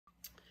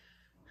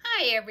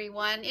Hi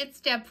everyone, it's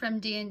Deb from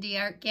D&D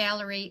Art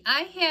Gallery.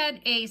 I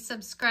had a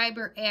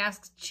subscriber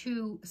ask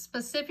to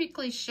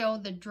specifically show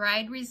the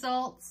dried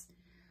results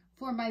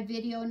for my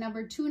video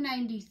number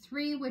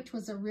 293, which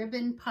was a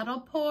ribbon puddle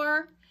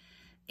pour.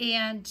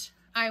 And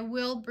I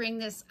will bring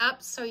this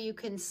up so you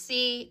can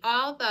see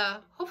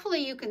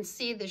hopefully you can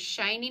see the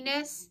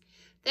shininess.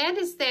 That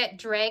is that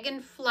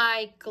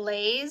dragonfly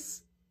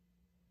glaze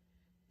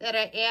that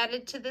I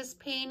added to this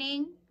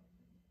painting.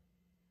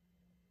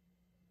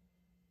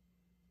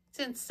 It's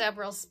in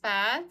several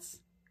spots.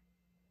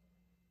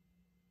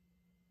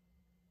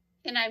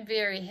 And I'm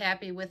very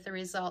happy with the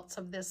results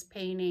of this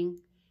painting.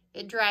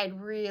 It dried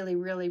really,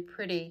 really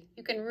pretty.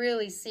 You can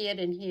really see it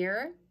in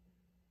here.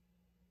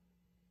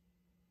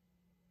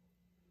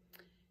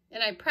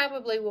 And I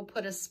probably will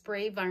put a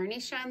spray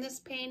varnish on this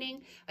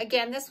painting.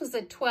 Again, this was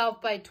a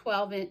 12 by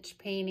 12 inch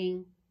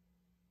painting.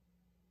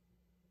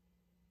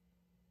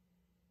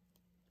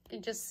 You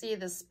can just see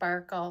the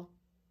sparkle.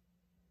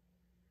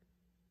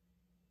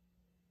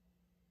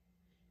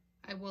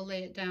 I will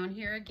lay it down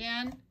here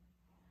again.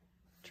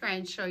 Try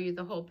and show you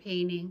the whole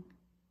painting.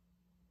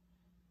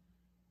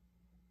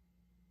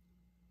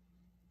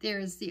 There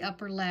is the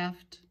upper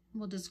left.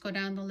 We'll just go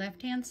down the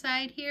left-hand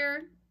side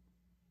here.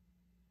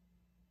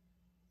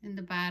 And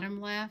the bottom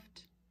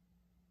left.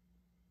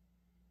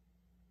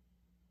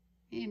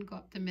 And go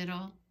up the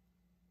middle.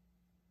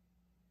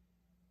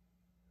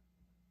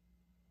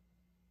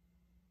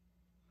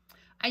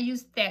 I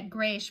used that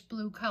grayish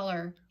blue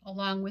color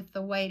along with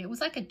the white. It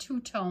was like a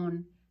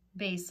two-tone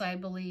base, I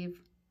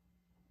believe.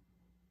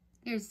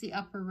 There's the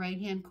upper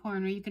right-hand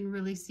corner. You can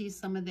really see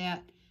some of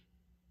that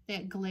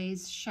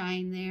glaze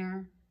shine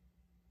there.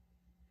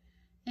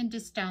 And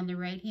just down the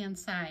right-hand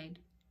side.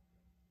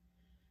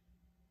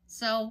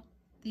 So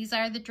these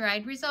are the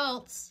dried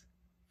results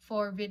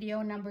for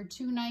video number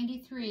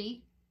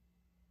 293.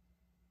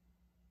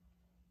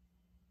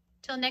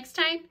 Till next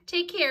time,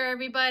 take care,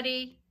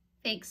 everybody.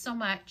 Thanks so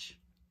much.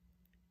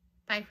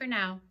 Bye for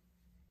now.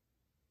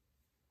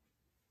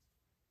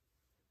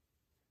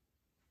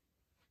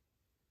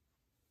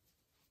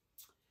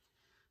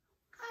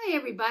 Hi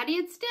everybody,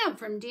 it's Deb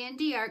from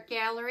D&D Art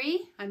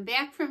Gallery. I'm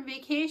back from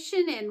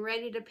vacation and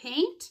ready to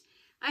paint.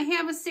 I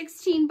have a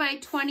 16 by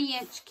 20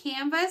 inch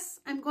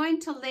canvas. I'm going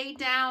to lay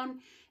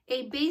down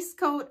a base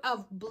coat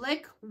of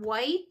Blick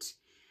white.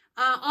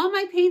 All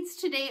my paints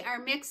today are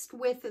mixed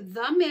with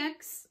the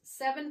mix,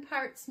 7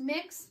 parts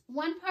mix,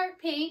 1 part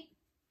paint.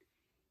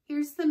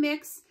 Here's the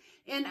mix,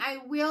 and I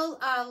will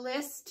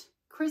list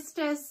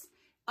Krista's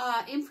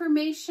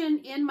information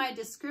in my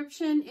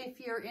description if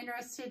you're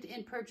interested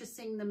in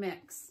purchasing the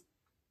mix.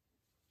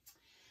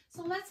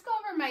 So let's go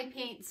over my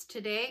paints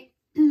today.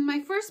 My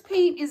first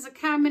paint is a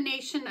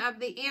combination of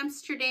the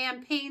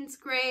Amsterdam Payne's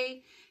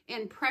gray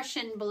and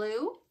Prussian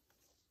blue.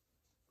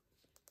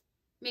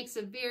 Makes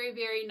a very,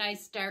 very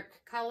nice dark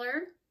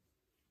color.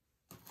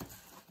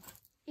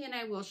 And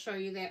I will show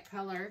you that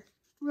color.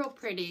 Real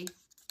pretty.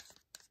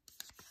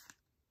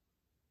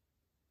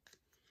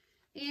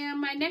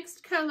 And my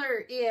next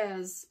color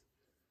is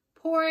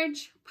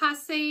Pourage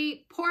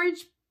Posse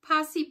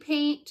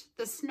paint,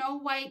 the Snow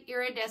White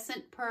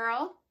Iridescent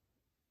Pearl.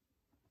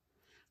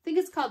 I think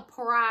it's called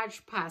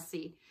Pourage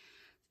Posse.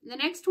 The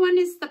next one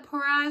is the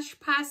Pourage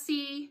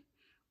Posse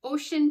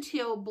Ocean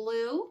Teal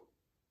Blue.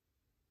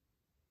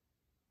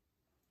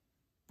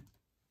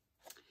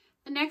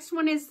 The next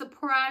one is the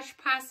Pourage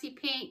Posse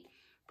paint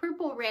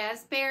Purple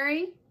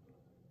Raspberry.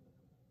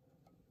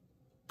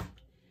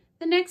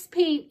 The next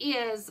paint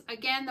is,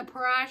 again, the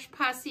Pourage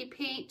Posse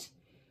paint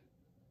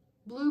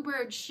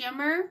Bluebird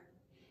Shimmer.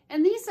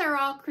 And these are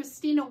all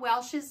Christina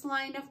Welch's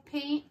line of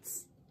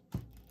paints.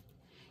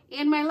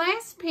 And my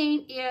last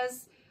paint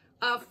is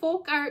a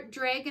FolkArt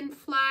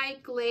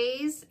DragonFly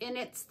glaze. And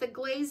it's the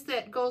glaze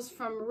that goes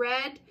from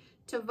red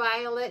to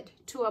violet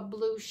to a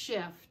blue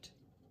shift.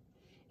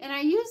 And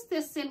I used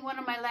this in one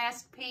of my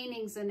last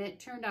paintings and it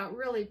turned out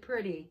really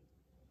pretty.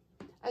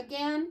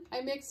 Again,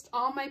 I mixed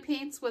all my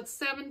paints with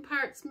 7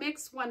 parts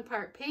mix, 1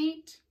 part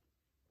paint.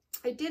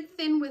 I did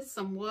thin with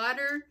some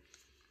water.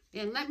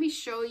 And let me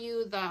show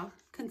you the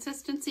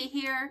consistency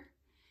here.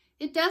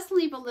 It does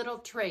leave a little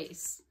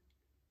trace.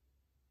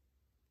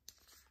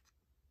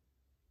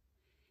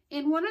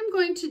 And what I'm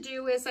going to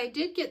do is I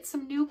did get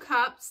some new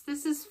cups.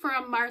 This is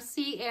from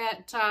Marcy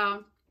at,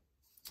 I'll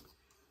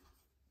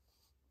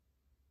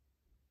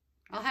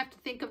have to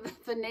think of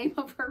the name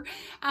of her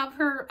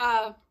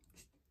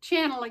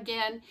channel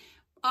again,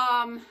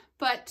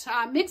 but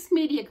Mixed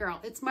Media Girl.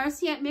 It's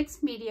Marcy at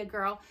Mixed Media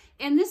Girl,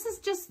 and this is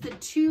just the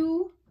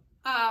 2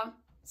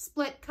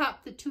 split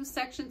cup, the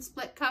 2-section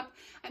split cup.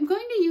 I'm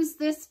going to use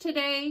this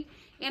today,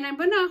 and I'm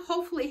going to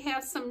hopefully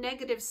have some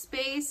negative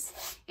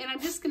space, and I'm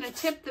just going to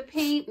tip the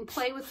paint and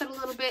play with it a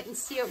little bit and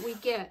see what we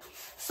get.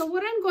 So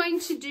what I'm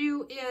going to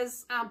do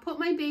is put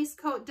my base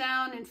coat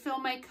down and fill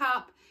my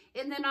cup,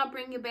 and then I'll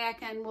bring you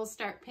back and we'll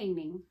start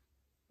painting.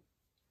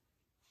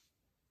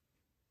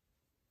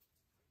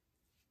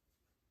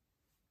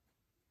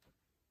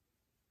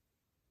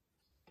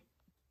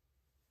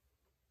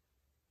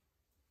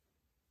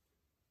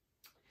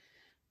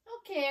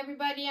 Okay,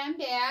 everybody, I'm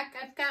back.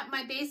 I've got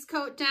my base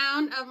coat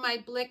down of my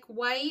Blick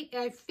white.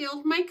 I've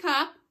filled my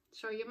cup.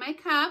 Show you my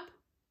cup.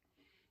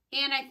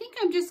 And I think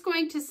I'm just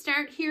going to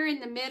start here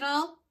in the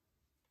middle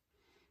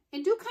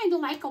and do kind of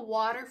like a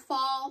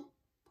waterfall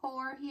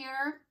pour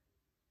here,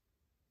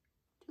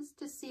 just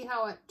to see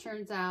how it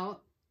turns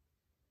out.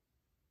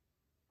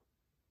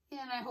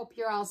 And I hope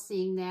you're all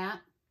seeing that.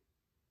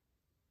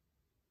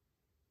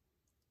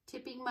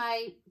 Tipping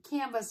my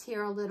canvas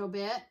here a little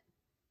bit.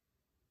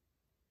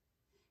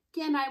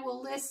 Again, I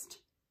will list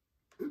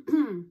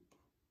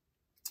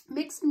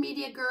Mixed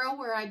Media Girl,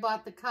 where I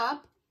bought the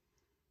cup,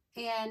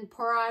 and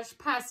Pourage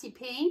Posse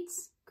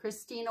paints,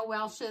 Christina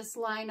Welch's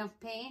line of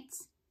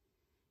paints,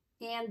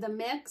 and the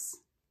mix.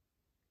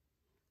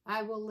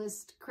 I will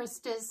list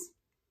Krista's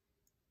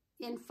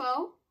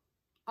info,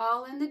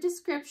 all in the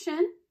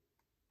description,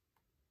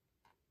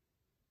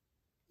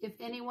 if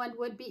anyone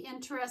would be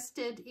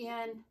interested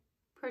in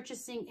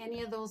purchasing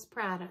any of those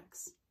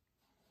products.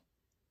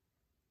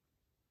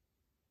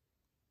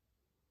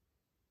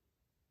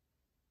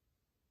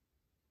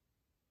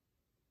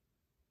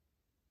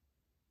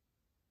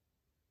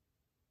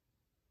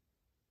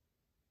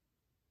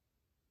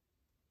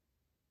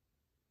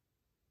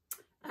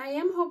 I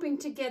am hoping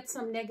to get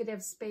some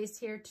negative space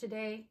here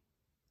today.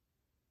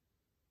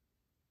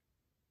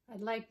 I'd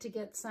like to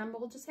get some,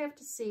 but we'll just have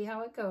to see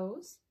how it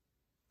goes.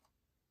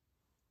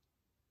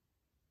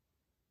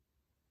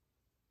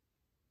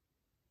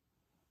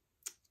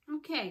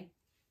 Okay.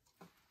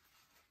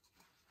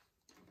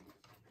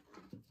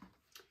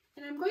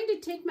 And I'm going to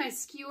take my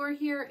skewer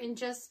here and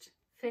just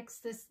fix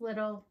this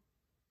little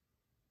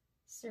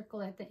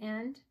circle at the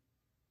end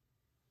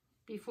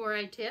before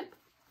I tip.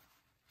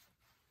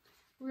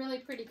 Really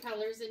pretty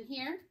colors in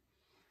here.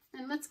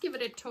 And let's give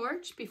it a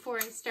torch before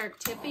I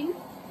start tipping.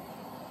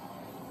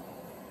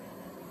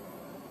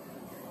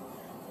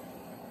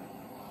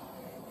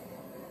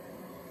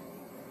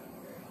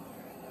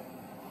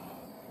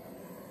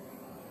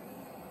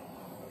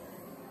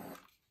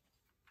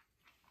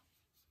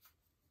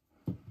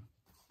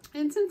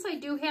 And since I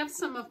do have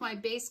some of my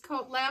base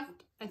coat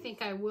left, I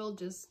think I will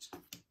just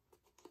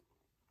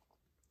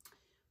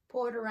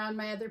pour it around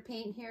my other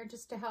paint here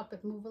just to help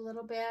it move a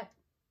little bit.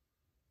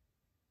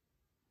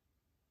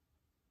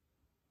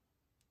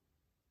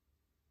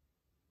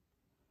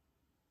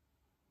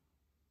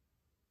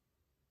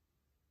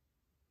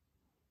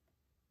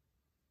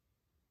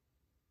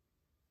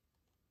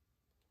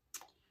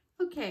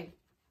 Okay,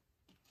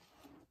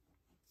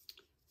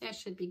 that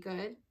should be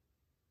good.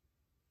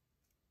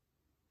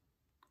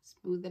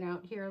 Smooth it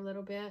out here a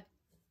little bit.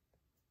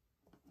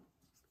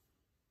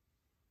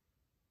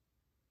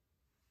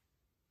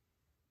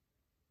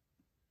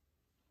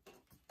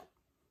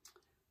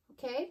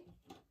 Okay.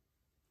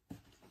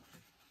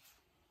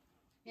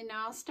 And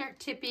now I'll start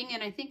tipping,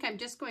 and I think I'm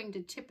just going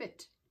to tip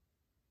it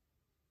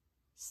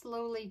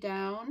slowly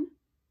down.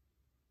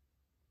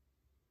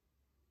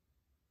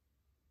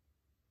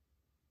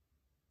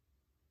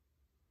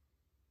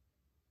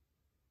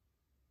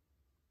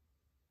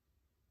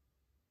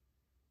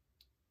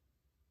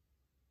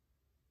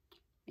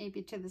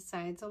 Maybe to the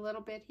sides a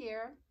little bit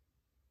here.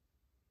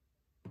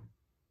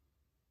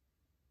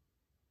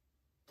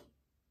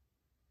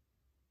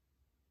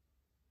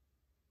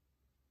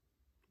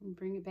 And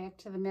bring it back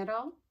to the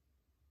middle.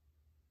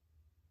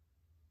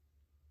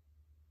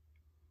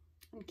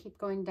 And keep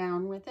going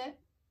down with it.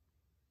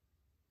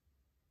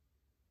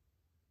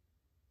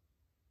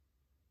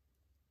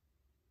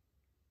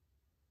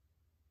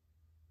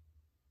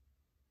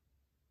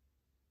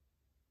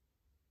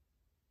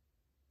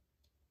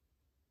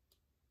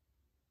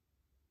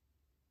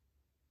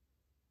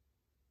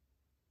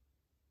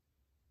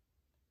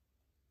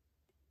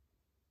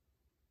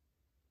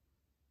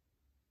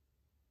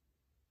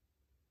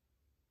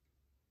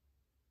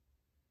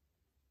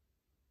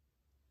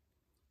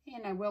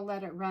 And I will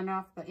let it run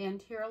off the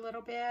end here a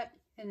little bit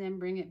and then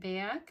bring it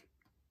back.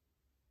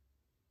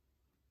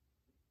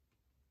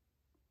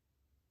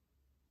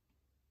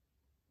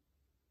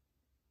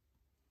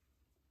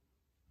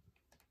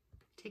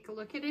 Take a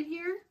look at it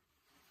here.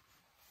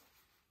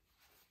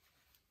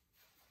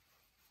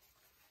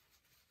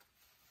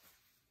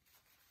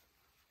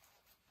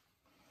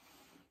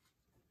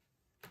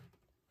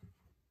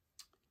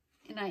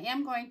 And I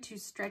am going to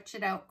stretch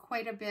it out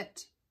quite a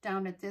bit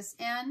down at this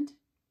end.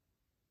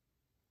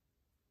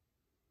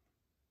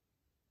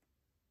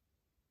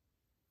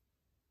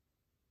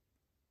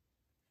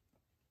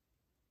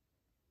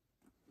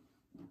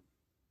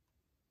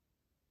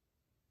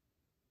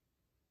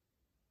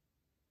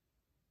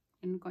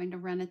 I'm going to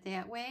run it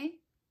that way.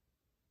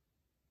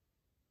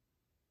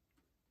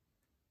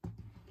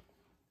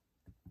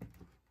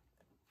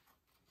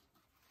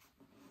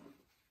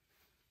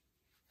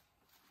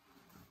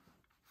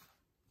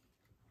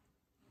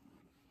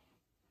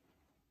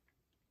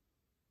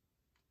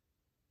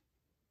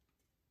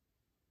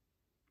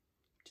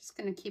 Just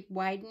going to keep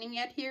widening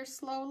it here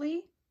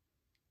slowly.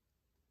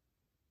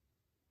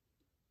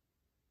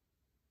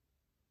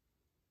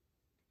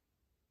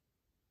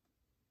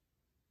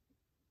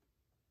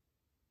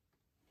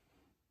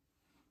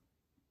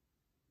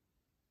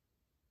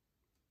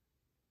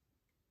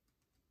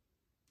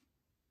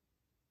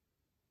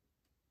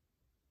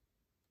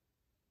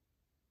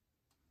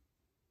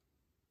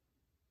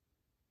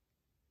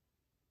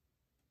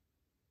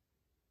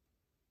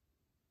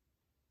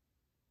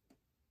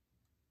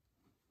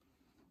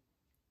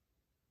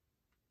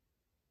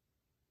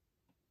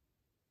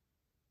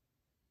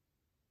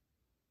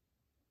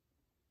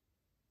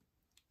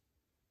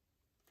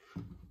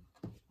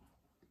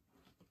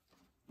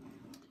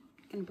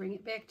 I'm going to bring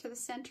it back to the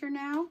center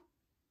now.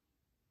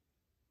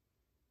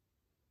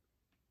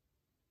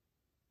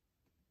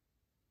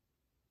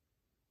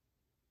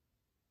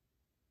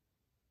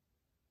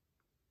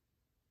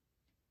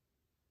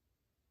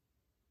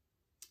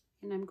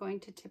 And I'm going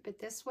to tip it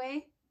this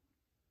way.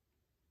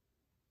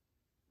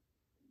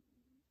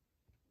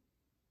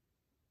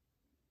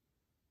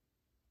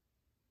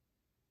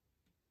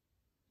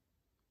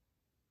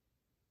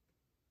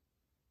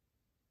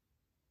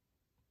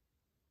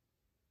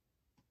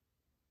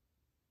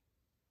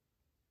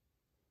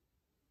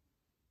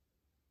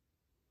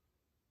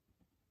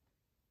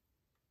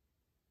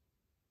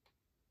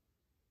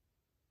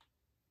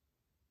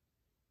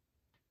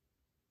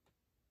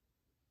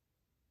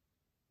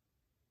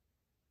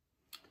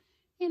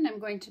 And I'm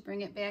going to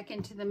bring it back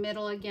into the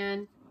middle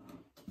again.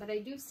 But I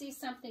do see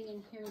something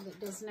in here that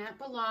does not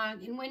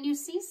belong. And when you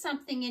see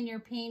something in your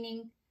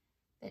painting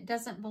that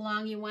doesn't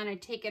belong, you want to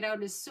take it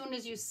out as soon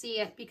as you see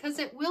it, because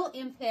it will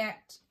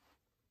impact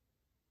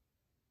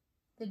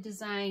the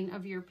design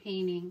of your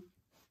painting.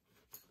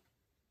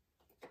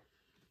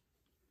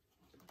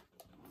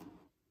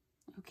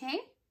 Okay?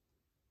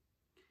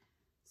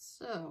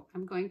 So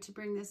I'm going to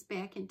bring this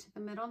back into the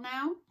middle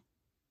now.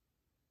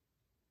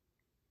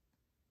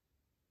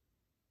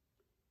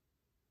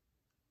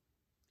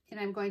 And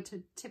I'm going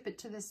to tip it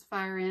to this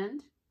far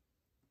end.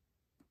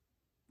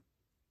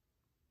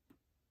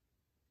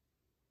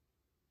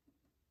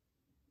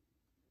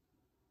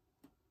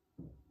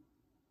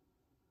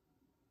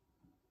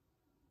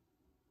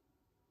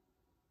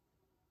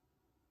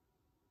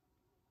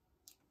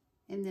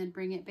 And then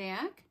bring it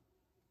back.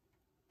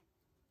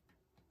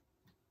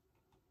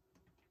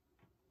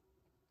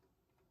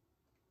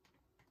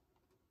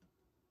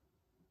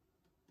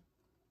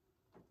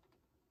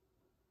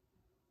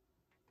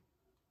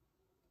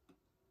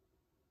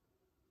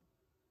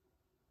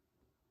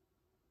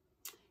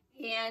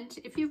 And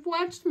if you've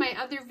watched my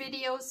other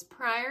videos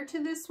prior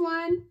to this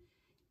one,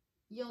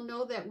 you'll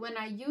know that when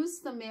I use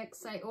the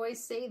mix, I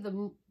always say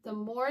the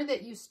more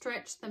that you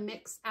stretch the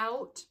mix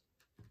out,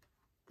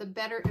 the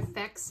better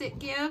effects it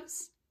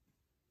gives.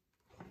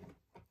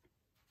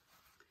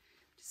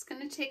 Just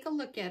going to take a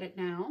look at it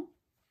now.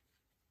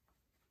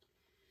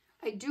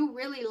 I do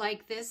really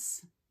like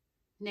this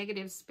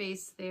negative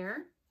space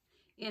there,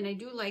 and I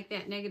do like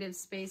that negative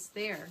space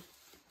there.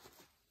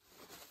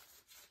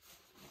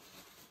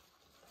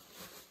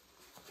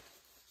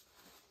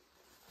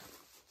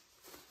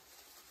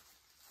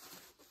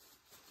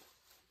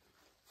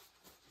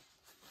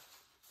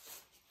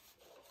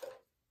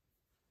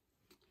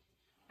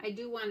 I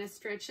do want to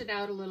stretch it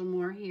out a little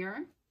more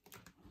here.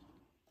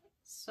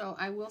 So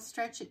I will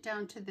stretch it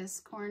down to this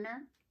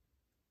corner.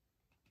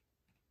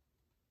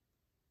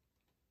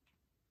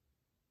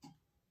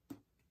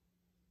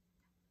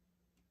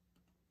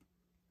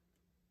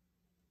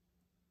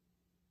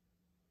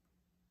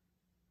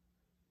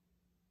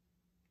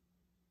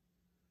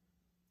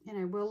 And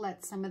I will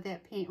let some of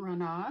that paint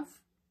run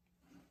off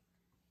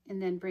and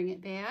then bring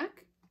it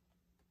back.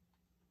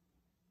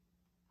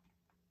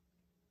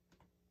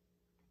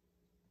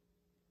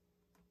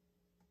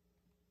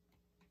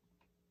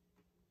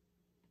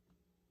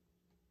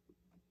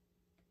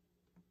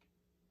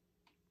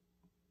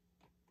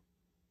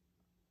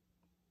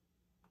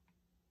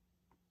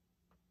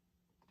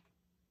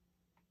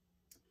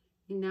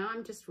 And now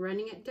I'm just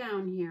running it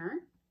down here,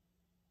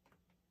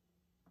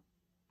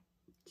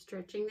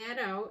 stretching that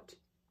out.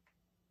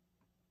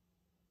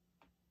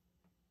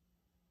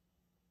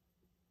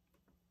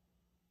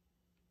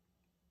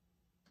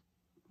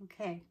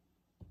 Okay,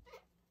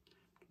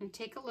 I'm going to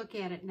take a look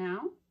at it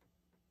now.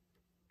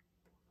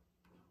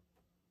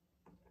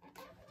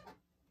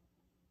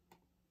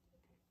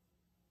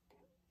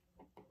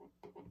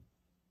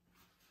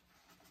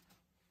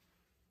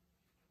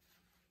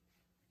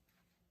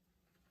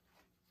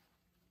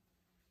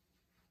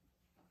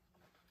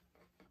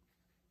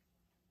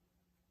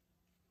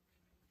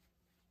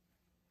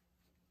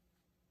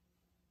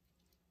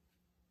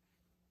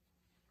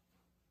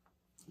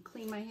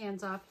 Clean my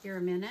hands off here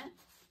a minute.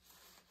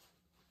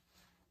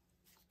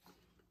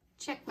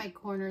 Check my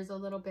corners a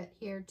little bit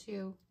here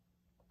too.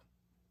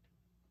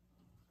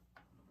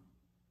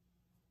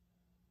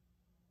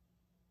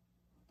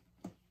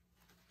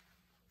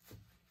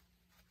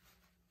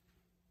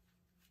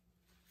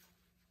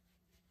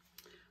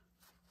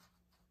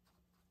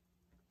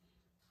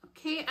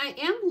 Okay, I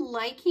am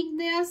liking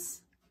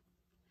this,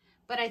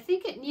 but I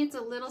think it needs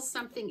a little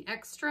something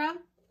extra.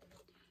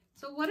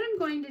 So what I'm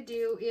going to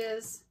do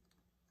is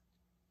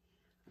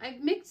I've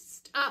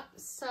mixed up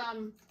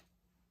some,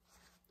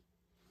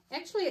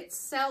 actually it's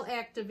cell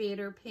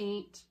activator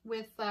paint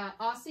with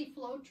Aussie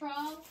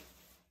Floetrol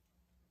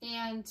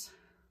and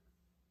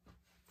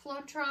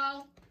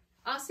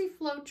Aussie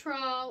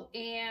Floetrol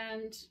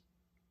and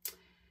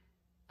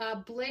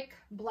Blick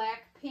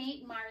black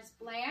paint, Mars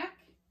Black.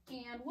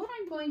 And what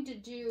I'm going to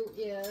do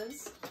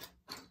is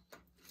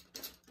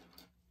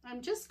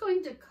I'm just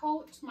going to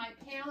coat my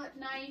palette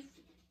knife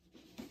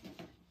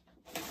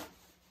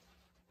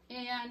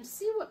and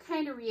see what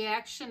kind of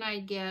reaction I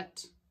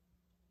get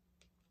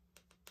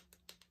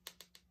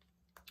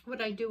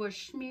would I do a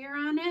smear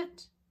on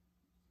it?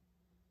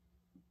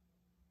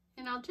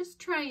 And I'll just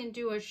try and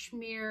do a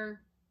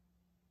smear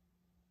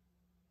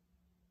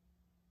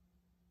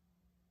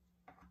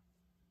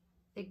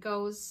that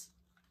goes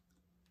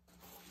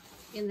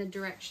in the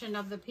direction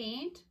of the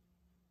paint.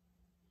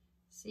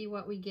 See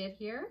what we get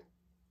here.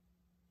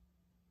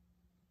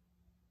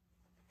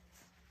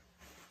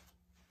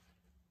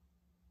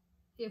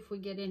 If we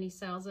get any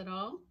cells at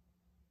all.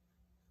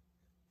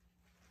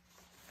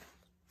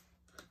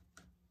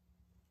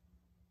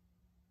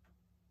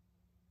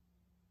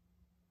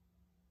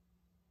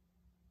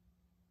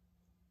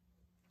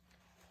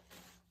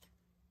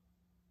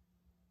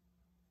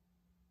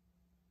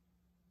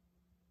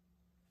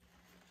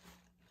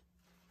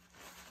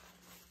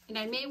 And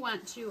I may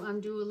want to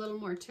do a little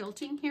more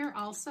tilting here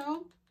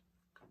also.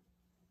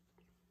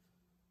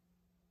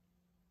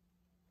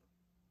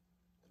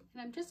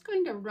 And I'm just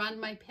going to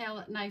run my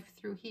palette knife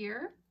through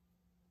here.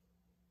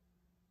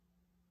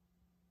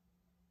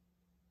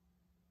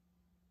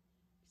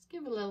 Just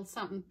give a little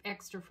something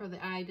extra for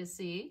the eye to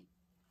see.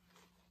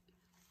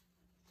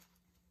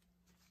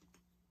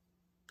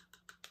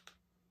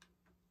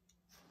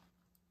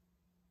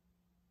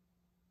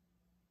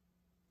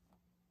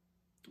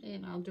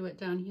 And I'll do it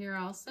down here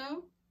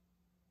also.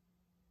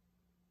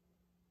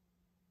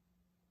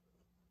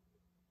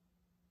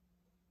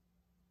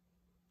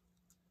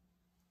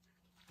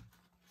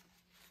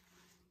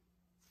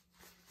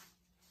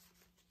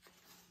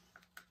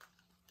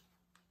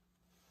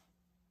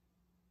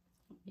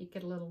 Make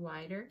it a little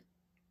wider.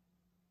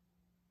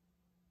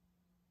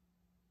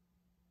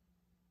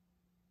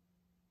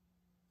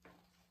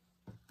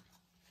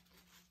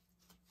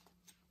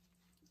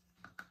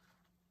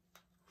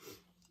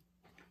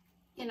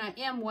 And I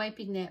am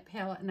wiping that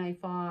palette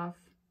knife off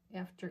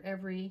after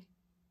every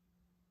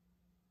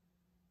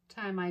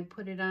time I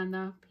put it on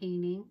the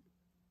painting.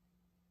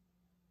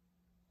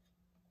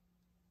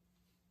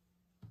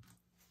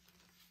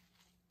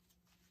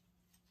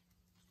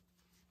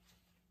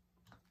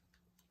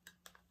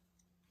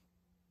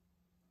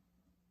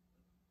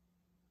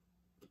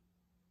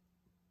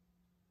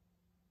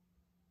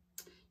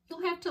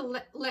 You'll have to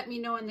let me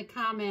know in the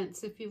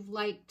comments if you've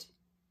liked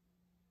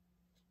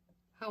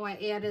how I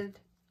added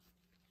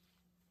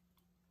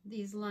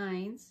these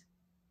lines.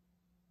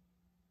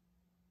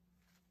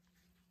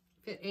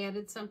 If it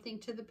added something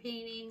to the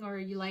painting or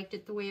you liked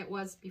it the way it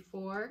was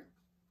before.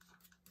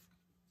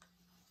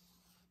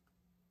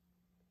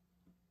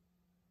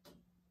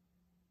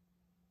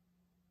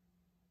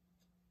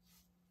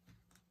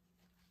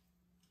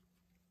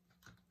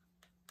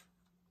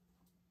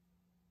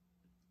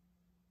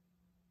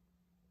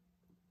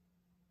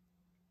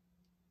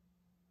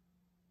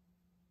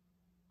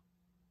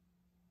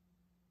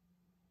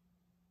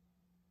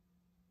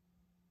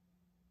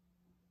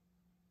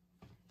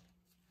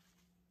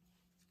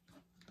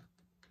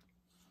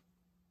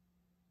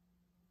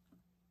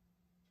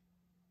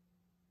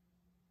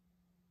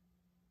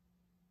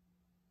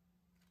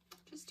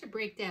 Just to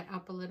break that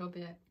up a little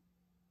bit.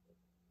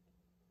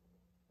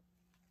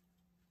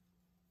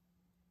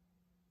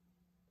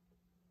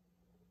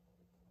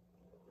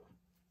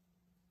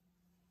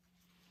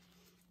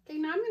 Okay,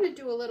 now I'm going to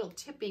do a little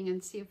tipping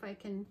and see if I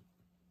can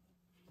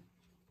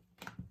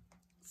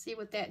see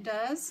what that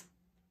does.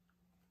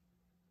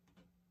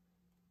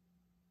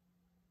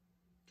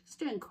 Just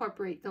to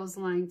incorporate those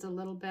lines a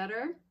little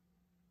better.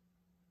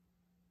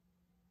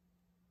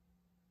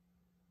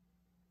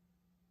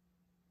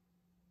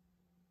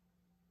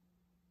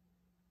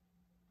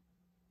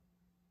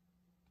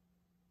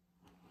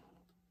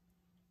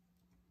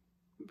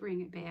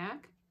 Bring it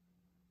back.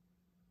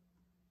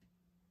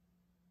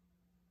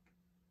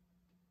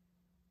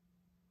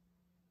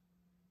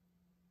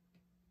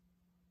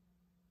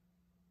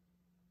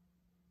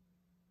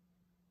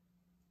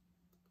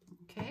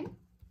 Okay,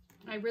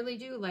 I really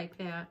do like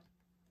that.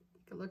 I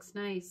think it looks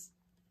nice.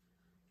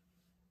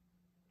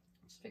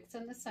 Just fix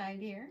on the side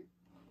here.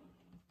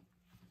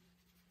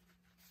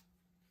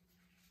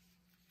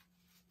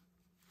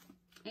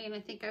 And I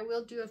think I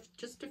will do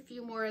just a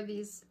few more of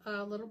these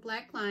little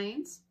black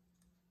lines.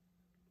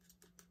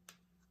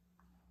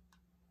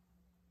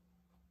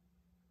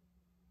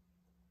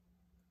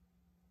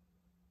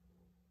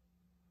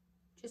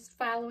 Just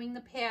following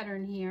the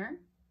pattern here.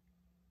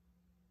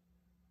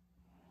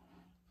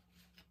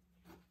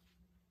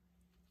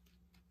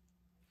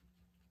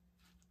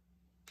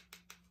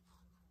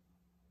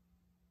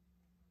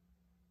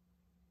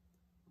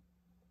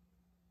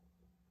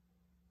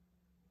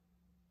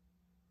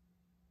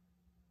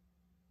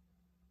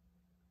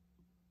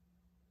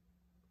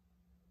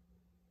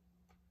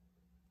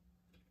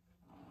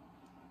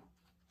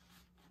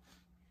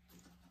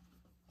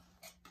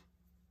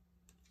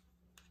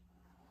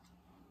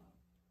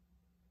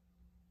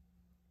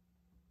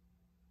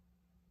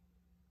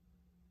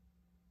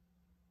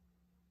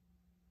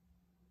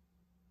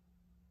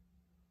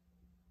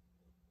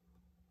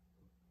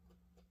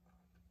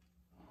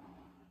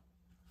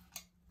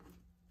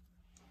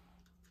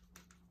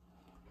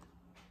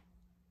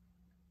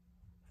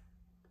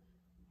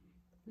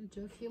 I'll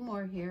do a few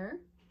more here.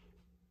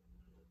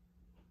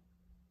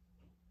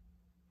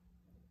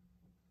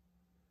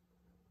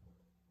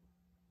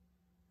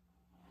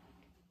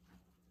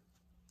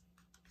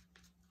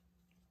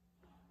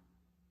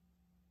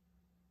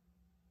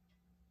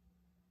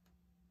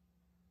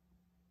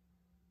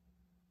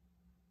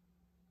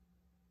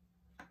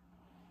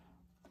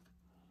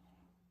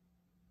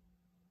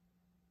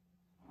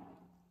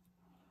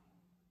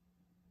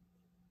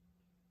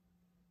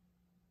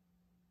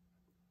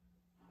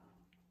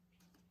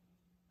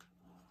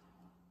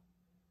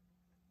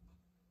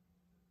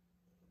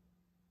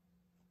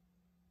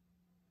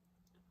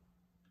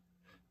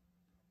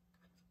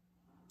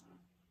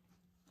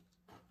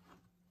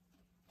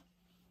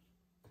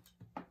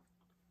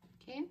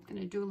 Okay, I'm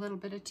going to do a little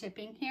bit of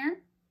tipping here.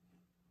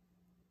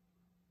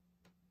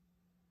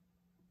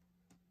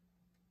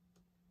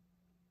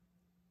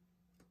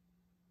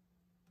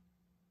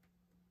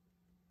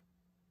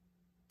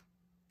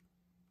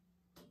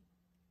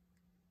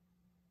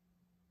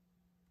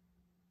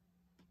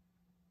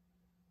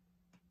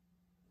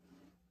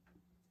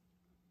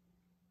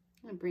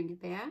 And bring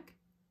it back.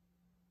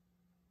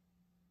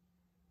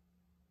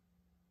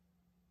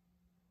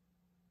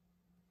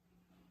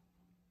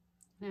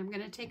 And I'm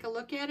going to take a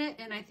look at it,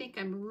 and I think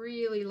I'm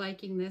really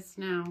liking this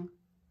now.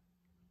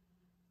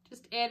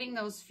 Just adding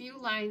those few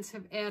lines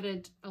have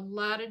added a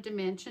lot of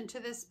dimension to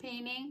this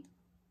painting.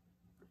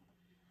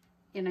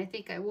 And I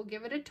think I will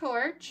give it a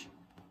torch.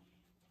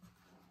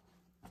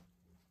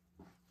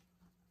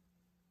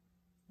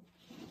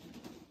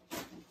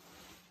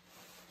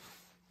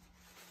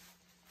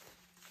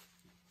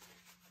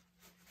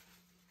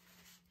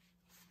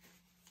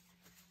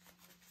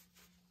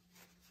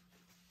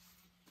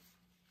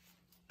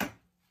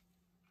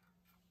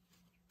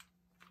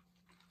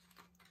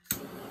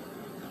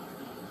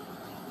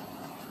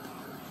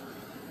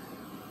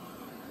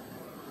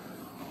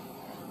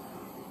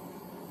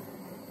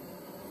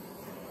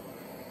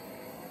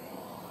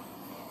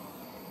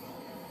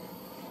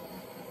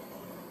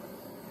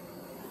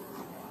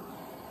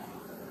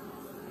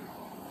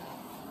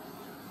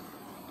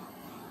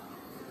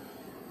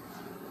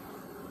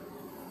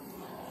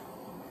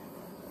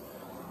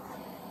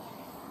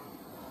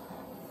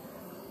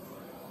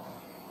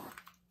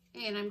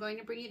 And I'm going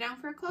to bring you down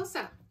for a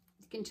close-up.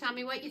 You can tell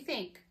me what you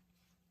think.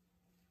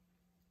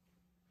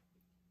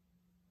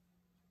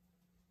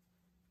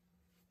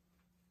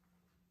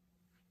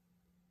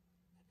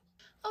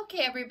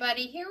 Okay,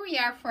 everybody, here we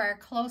are for our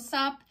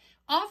close-up.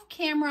 Off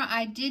camera,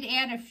 I did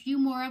add a few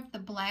more of the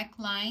black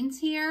lines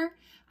here.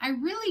 I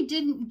really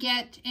didn't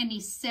get any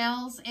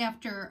cells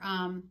after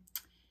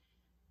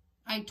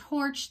I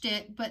torched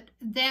it, but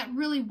that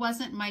really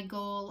wasn't my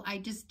goal. I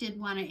just did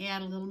want to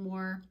add a little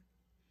more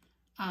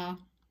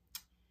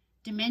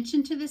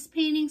dimension to this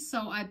painting,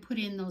 so I put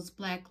in those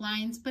black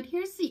lines. But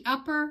here's the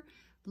upper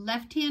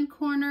left-hand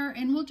corner,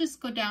 and we'll just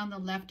go down the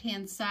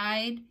left-hand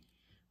side.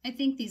 I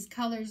think these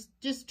colors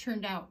just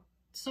turned out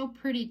so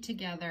pretty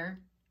together.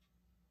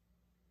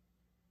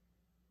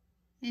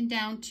 And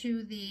down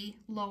to the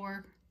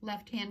lower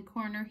left-hand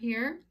corner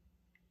here.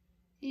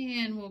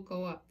 And we'll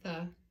go up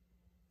the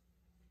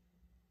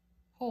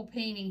whole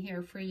painting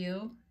here for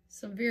you.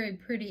 Some very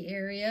pretty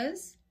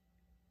areas.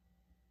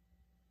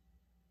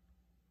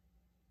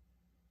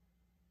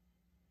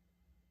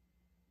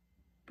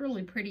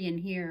 Really pretty in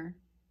here.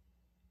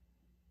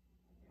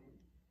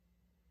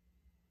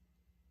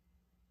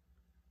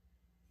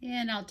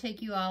 And I'll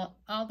take you all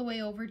the way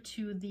over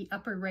to the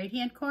upper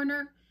right-hand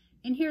corner.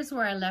 And here's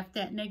where I left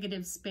that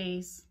negative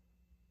space.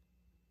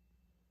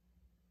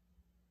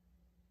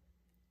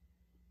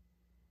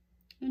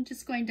 I'm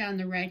just going down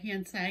the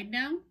right-hand side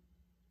now.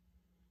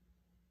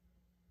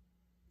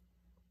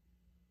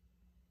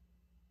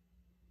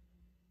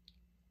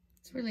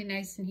 It's really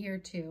nice in here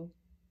too.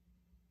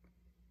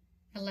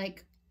 I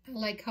like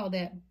how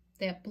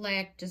that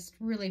black just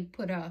really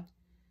put a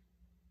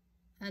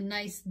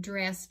nice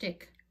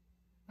drastic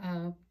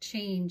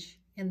change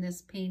in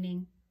this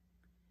painting.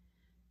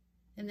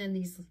 And then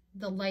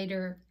the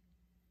lighter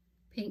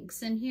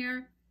pinks in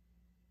here.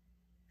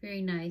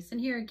 Very nice.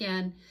 And here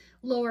again,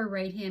 lower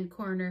right-hand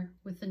corner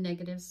with the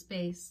negative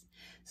space.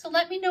 So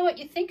let me know what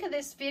you think of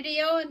this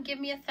video and give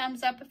me a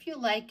thumbs up if you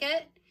like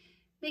it.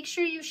 Make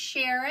sure you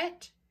share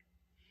it.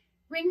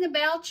 Ring the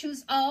bell,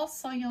 choose all,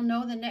 so you'll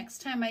know the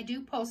next time I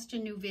do post a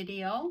new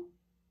video.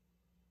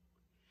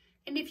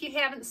 And if you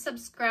haven't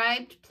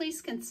subscribed,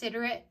 please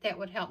consider it. That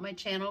would help my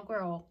channel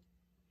grow.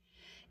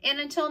 And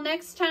until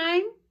next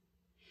time,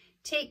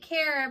 take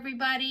care,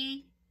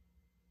 everybody.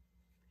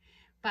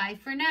 Bye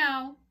for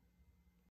now.